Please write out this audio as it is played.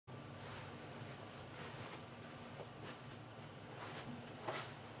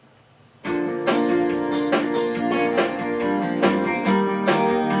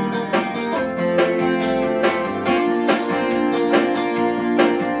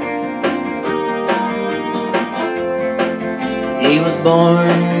born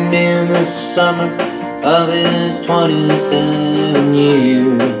in the summer of his 27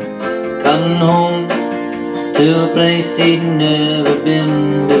 year, coming home to a place he'd never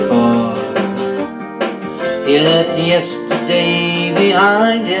been before. He left yesterday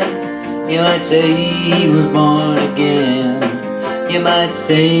behind him. You might say he was born again. You might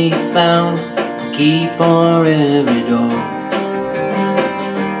say he found a key for every door.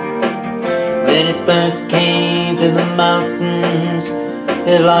 When it first came to the mountains,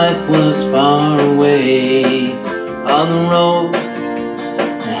 his life was far away, on the road,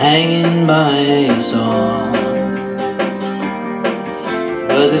 hanging by a song.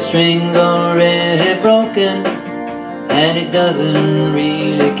 But the string's already broken, and it doesn't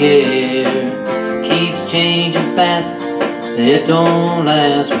really care. Keeps changing fast, it don't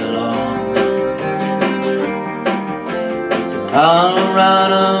last for long.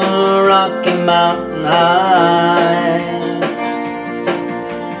 Colorado, Rocky Mountain High,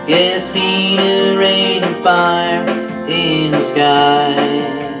 yeah, seen it rain and fire in the sky.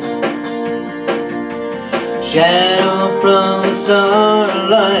 Shadow from the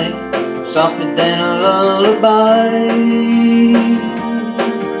starlight, softer than a lullaby.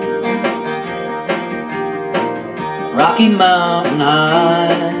 Rocky Mountain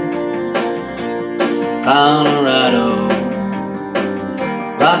High, Colorado.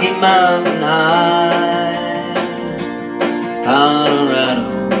 Rocky Mountain High, Colorado.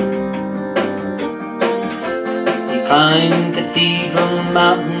 He climbed cathedral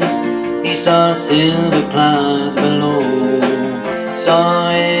mountains, he saw silver clouds below, saw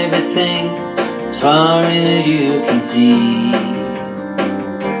everything as far as you can see.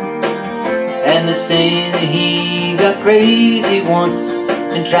 And they say that he got crazy once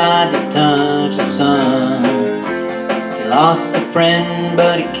and tried to touch the sun. He lost a friend,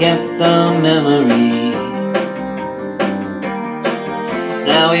 but he kept the memory.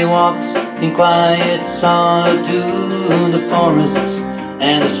 Now he walks in quiet solitude, the forests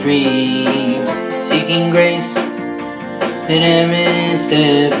and the streams, seeking grace in every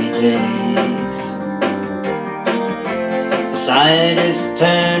step he takes. The scientist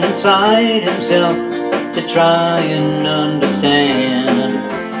turned inside himself to try and understand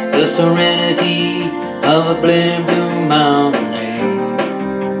the serenity of a clear blue mountain air.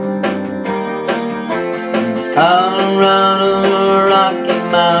 In the Colorado, Rocky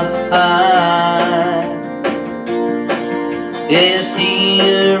Mountain High, yeah, see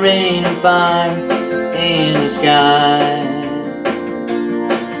the rain and fire in the sky.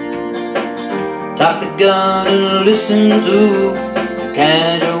 Talk to God and listen to a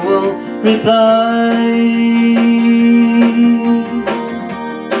casual reply.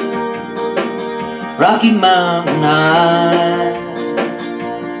 Rocky Mountain High,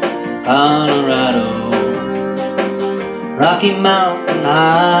 Colorado. Rocky Mountain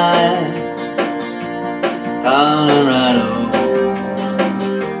High, Colorado.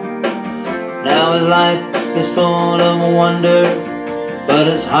 Now his life is full of wonder, but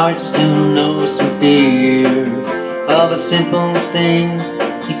his heart still knows some fear of a simple thing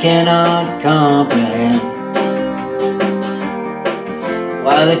he cannot comprehend.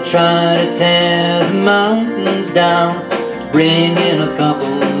 While they try to tear the mountains down, to bring in a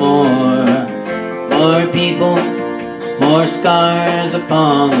couple more people, more scars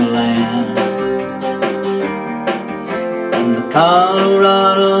upon the land. And the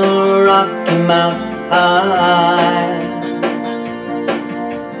Colorado, Rocky Mountain High,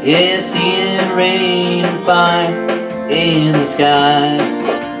 yeah, seen it rain and fire in the sky.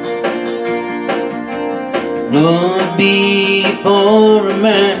 Would be a poor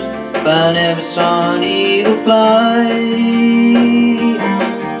man if I never saw an eagle fly.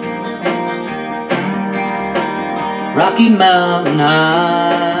 Rocky Mountain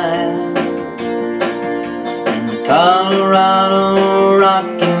High, and Colorado,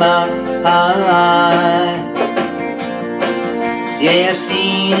 Rocky Mountain High, yeah, I've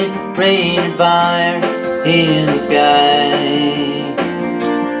seen it rain and fire in the sky.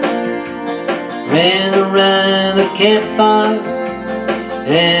 Raise around the campfire,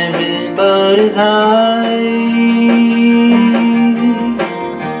 everybody's high.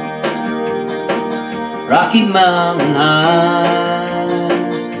 Rocky Mountain High,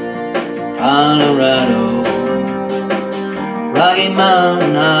 Colorado. Rocky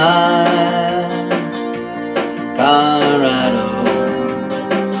Mountain High, Colorado.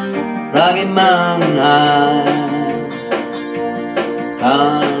 Rocky Mountain High,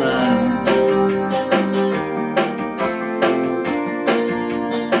 Colorado.